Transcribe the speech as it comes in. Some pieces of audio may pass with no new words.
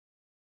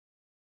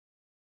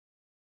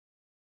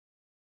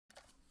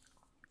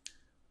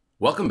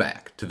Welcome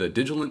back to the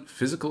Digilent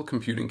Physical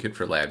Computing Kit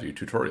for LabVIEW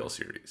tutorial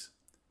series.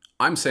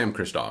 I'm Sam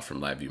Christoph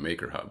from LabVIEW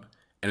MakerHub,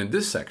 and in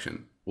this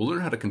section, we'll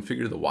learn how to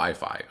configure the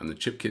Wi-Fi on the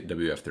chipKIT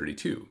WF32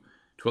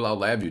 to allow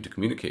LabVIEW to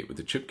communicate with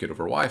the chipKIT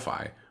over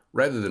Wi-Fi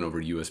rather than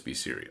over USB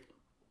serial.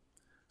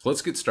 So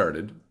let's get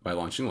started by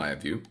launching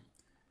LabVIEW,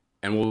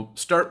 and we'll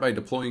start by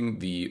deploying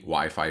the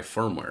Wi-Fi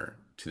firmware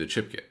to the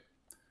chipKIT.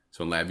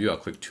 So in LabVIEW, I'll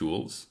click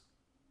Tools,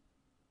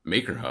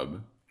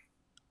 MakerHub,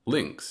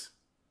 Links,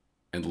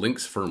 and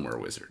Links Firmware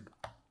Wizard.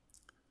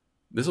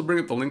 This will bring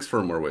up the Links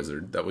Firmware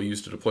Wizard that we'll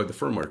use to deploy the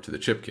firmware to the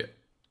chipKIT.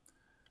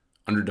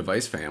 Under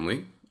Device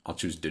Family, I'll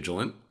choose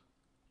Digilent,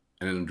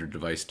 and under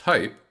Device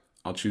Type,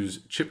 I'll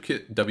choose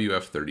chipKIT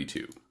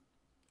WF32.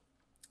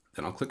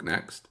 Then I'll click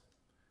Next,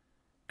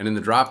 and in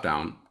the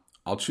dropdown,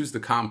 I'll choose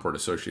the COM port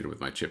associated with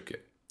my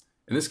chipKIT.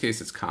 In this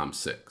case, it's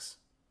COM6.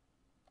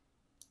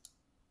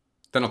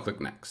 Then I'll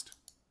click Next.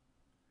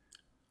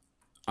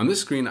 On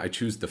this screen, I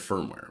choose the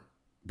firmware.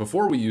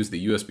 Before we use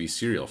the USB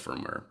serial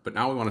firmware, but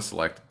now we want to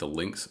select the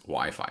Links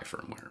Wi-Fi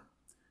firmware.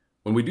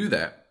 When we do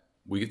that,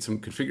 we get some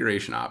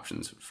configuration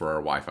options for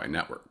our Wi-Fi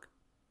network.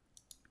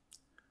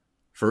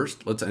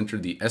 First, let's enter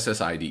the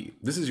SSID.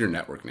 This is your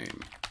network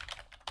name.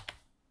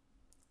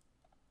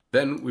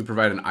 Then we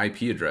provide an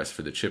IP address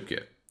for the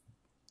chipKIT.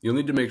 You'll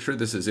need to make sure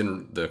this is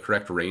in the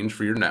correct range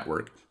for your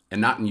network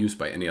and not in use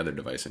by any other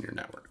device on your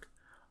network.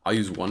 I'll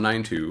use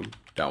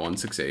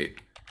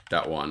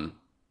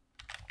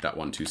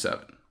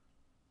 192.168.1.127.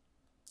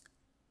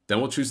 Then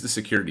we'll choose the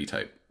security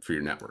type for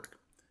your network.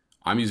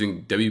 I'm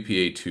using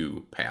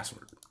WPA2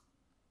 password.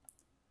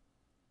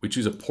 We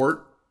choose a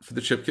port for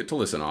the chipKIT to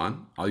listen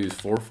on. I'll use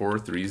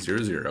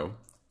 44300,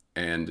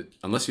 and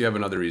unless you have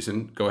another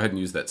reason, go ahead and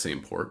use that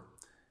same port.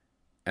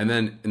 And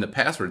then in the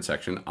password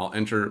section, I'll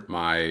enter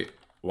my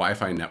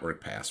Wi-Fi network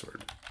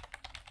password.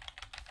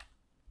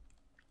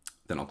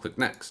 Then I'll click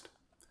Next.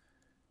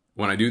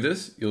 When I do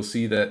this, you'll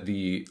see that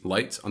the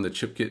lights on the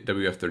chipKIT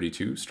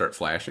WF32 start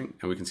flashing,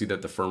 and we can see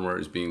that the firmware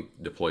is being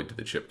deployed to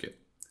the chipKIT.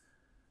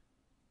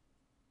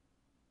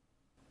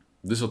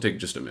 This will take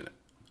just a minute,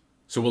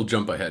 so we'll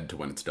jump ahead to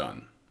when it's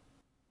done.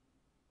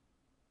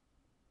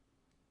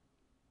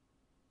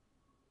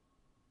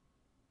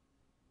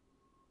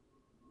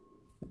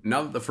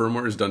 Now that the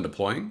firmware is done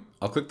deploying,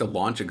 I'll click the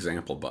Launch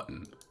Example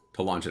button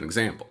to launch an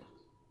example.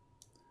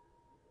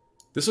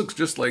 This looks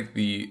just like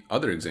the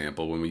other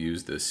example when we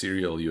use the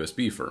serial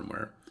USB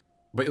firmware,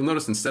 but you'll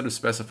notice instead of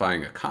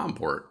specifying a COM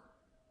port,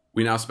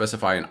 we now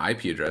specify an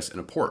IP address and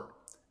a port.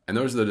 And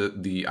those are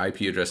the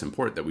IP address and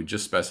port that we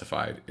just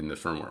specified in the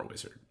firmware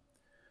wizard.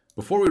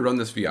 Before we run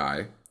this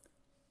VI,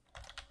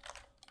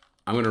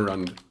 I'm going to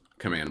run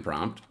command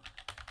prompt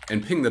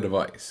and ping the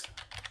device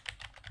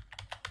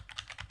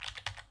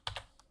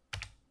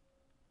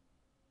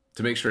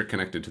to make sure it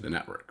connected to the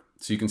network.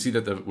 So you can see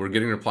that we're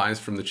getting replies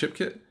from the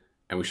chipKIT,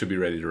 and we should be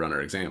ready to run our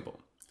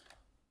example.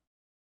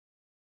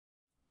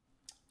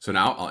 So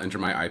now I'll enter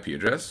my IP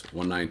address,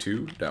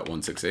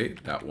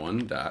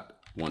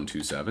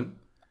 192.168.1.127,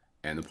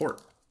 and the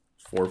port,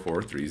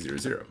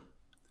 44300.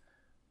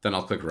 Then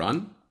I'll click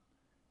Run,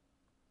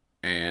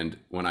 and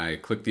when I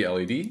click the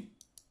LED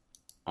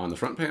on the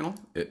front panel,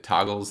 it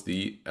toggles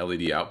the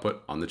LED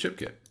output on the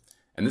chipKIT.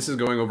 And this is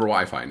going over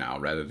Wi-Fi now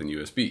rather than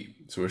USB.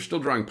 So we're still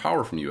drawing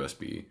power from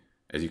USB,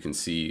 as you can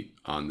see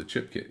on the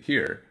chipKIT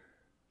here.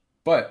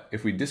 But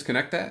if we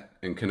disconnect that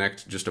and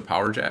connect just a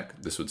power jack,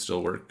 this would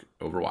still work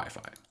over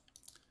Wi-Fi.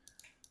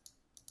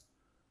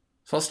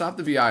 So I'll stop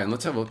the VI and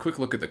let's have a quick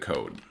look at the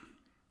code.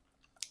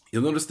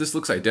 You'll notice this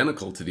looks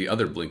identical to the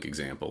other Blink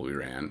example we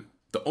ran.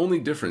 The only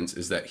difference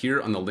is that here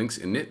on the Links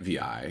Init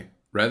VI,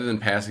 rather than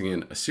passing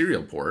in a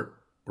serial port,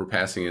 we're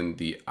passing in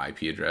the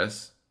IP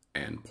address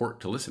and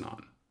port to listen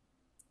on.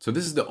 So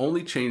this is the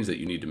only change that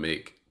you need to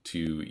make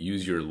to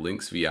use your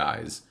Links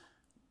VIs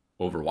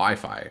over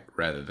Wi-Fi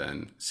rather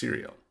than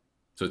serial.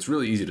 So it's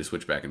really easy to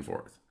switch back and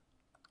forth.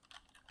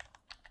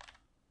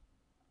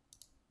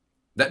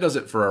 That does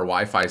it for our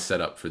Wi-Fi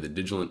setup for the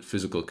Digilent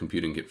Physical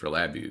Computing Kit for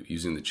LabVIEW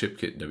using the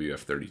chipKIT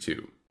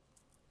WF32.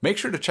 Make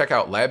sure to check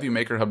out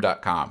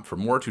LabViewMakerHub.com for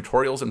more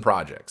tutorials and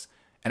projects,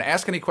 and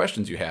ask any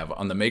questions you have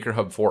on the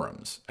MakerHub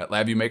forums at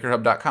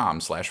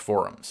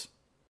LabViewMakerHub.com/forums.